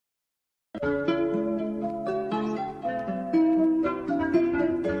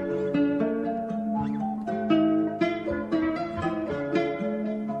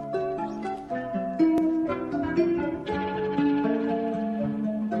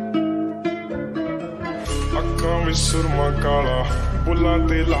ਵੀ ਸੁਰਮਾ ਕਾਲਾ ਬੁੱਲਾਂ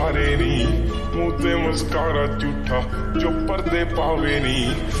ਤੇ ਲਾਰੇ ਨੀ, ਮੂੰਹ ਤੇ ਮੁਸਕਾਰਾ ਝੂਠਾ ਜੋ ਪਰਦੇ ਪਾਵੇ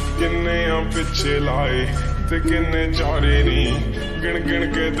ਨੀ। ਕਿੰਨੇ ਆ ਪਿੱਛੇ ਲਾਏ ਤੇ ਕਿੰਨੇ ਚਾਰੇ ਨੀ, ਗਿਣ ਗਿਣ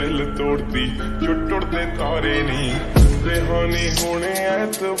ਕੇ ਦਿਲ ਤੋੜਦੀ ਜੋ ਟੁੱਟਦੇ ਤਾਰੇ ਨੀ। ਰਿਹਾਨੀ ਹੋਣੇ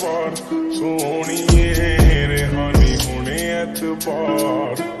ਐਤਵਾਰ ਸੋਹਣੀਏ, ਰਿਹਾਨੀ ਹੋਣੇ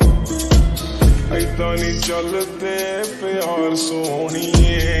ਐਤਵਾਰ। ਏਦਾਂ ਨੀ ਚੱਲਦੇ ਪਿਆਰ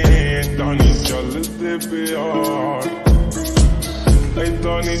ਸੋਹਣੀਏ, ਏਦਾਂ ਨੀ ਚੱਲਦੇ ਪਿਆਰ।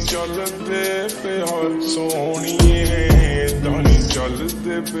 ਏਦਾਂ ਨੀ ਚੱਲਦੇ ਪਿਆਰ ਸੋਹਣੀਏ, ਏਦਾਂ ਨੀ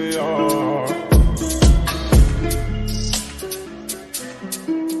ਚੱਲਦੇ ਪਿਆਰ।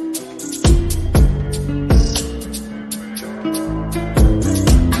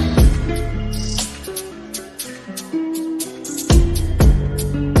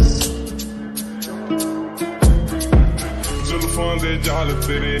 ਜ਼ੁਲਫਾਂ ਦੇ ਜਾਲ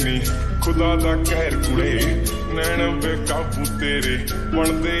ਤੇਰੇ ਨੀ ਖੁਦਾ ਦਾ ਕਹਿਰ ਕੁੜੇ, ਨੈਣ ਬੇਕਾਬੂ ਤੇਰੇ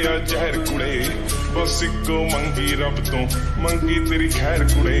ਬਣਦੇ ਆ ਜ਼ਹਿਰ ਕੁੜੇ। ਬਸ ਇੱਕੋ ਮੰਗੀ ਰੱਬ ਤੋਂ ਮੰਗੀ ਤੇਰੀ ਖੈਰ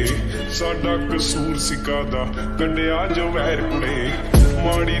ਕੁੜੇ, ਸਾਡਾ ਕਸੂਰ ਸੀ ਕਾਹਦਾ ਕੱਢਿਆ ਜੋ ਵੈਰ ਕੁੜੇ।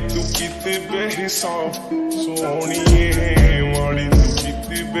 ਮਾੜੀ ਤੂੰ ਕੀਤੀ ਬੇਹਿਸਾਬ ਸੋਹਣੀਏ, ਮਾੜੀ ਤੂੰ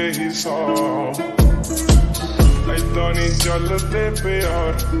ਕੀਤੀ ਬੇਹਿਸਾਬ। ਏਦਾਂ ਨੀ ਚੱਲਦੇ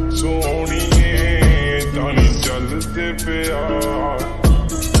ਪਿਆਰ ਸੋਹਣੀਏ, ਏਦਾਂ ਨੀ ਚੱਲਦੇ ਪਿਆਰ।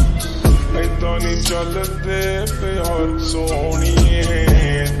 ਏਦਾਂ ਨੀ ਚੱਲਦੇ ਪਿਆਰ ਸੋਹਣੀਏ,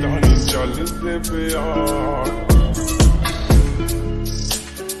 ਏਦਾਂ ਨੀ ਚੱਲਦੇ ਪਿਆਰ।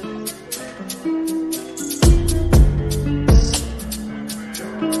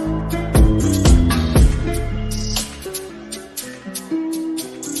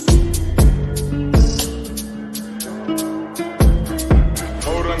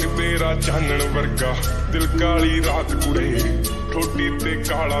 ਤੇਰਾ ਚਾਨਣ ਵਰਗਾ ਦਿਲ ਕਾਲੀ ਰਾਤ ਕੁੜੇ, ਠੋਡੀ ਤੇ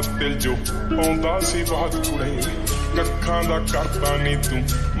ਕਾਲਾ ਤਿਲ ਜੋ ਪਾਉਂਦਾ ਸੀ ਬਾਤ ਕੁੜੇ। ਕੱਖਾਂ ਦਾ ਕਰਤਾ ਨੀ ਤੂੰ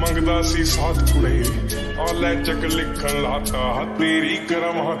ਮੰਗਦਾ ਸੀ ਸਾਥ ਕੁੜੇ, ਆ ਲੈ ਚੱਕ ਲਿਖਣ ਲਾਤਾ ਤੇਰੀ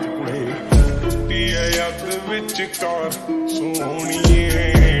ਕਰਾਮਾਤ ਕੁੜੇ। ਟੁੱਟੀ ਐ ਯਾਦ ਵਿਚਕਾਰ ਸੋਹਣੀਏ,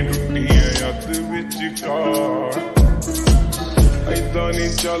 ਟੁੱਟੀ ਐ ਯਾਦ ਵਿਚਕਾਰ। ਏਦਾਂ ਨੀ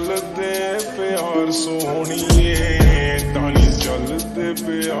ਚੱਲਦੇ ਪਿਆਰ ਸੋਹਣੀਏ, ਏਦਾਂ ਨੀ ਚੱਲਦੇ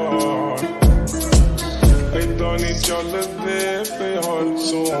ਪਿਆਰ। ਏਦਾਂ ਨੀ ਚੱਲਦੇ ਪਿਆਰ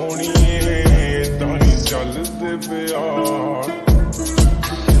ਸੋਹਣੀਏ, ਏਦਾਂ ਨੀ ਚੱਲਦੇ ਪਿਆਰ।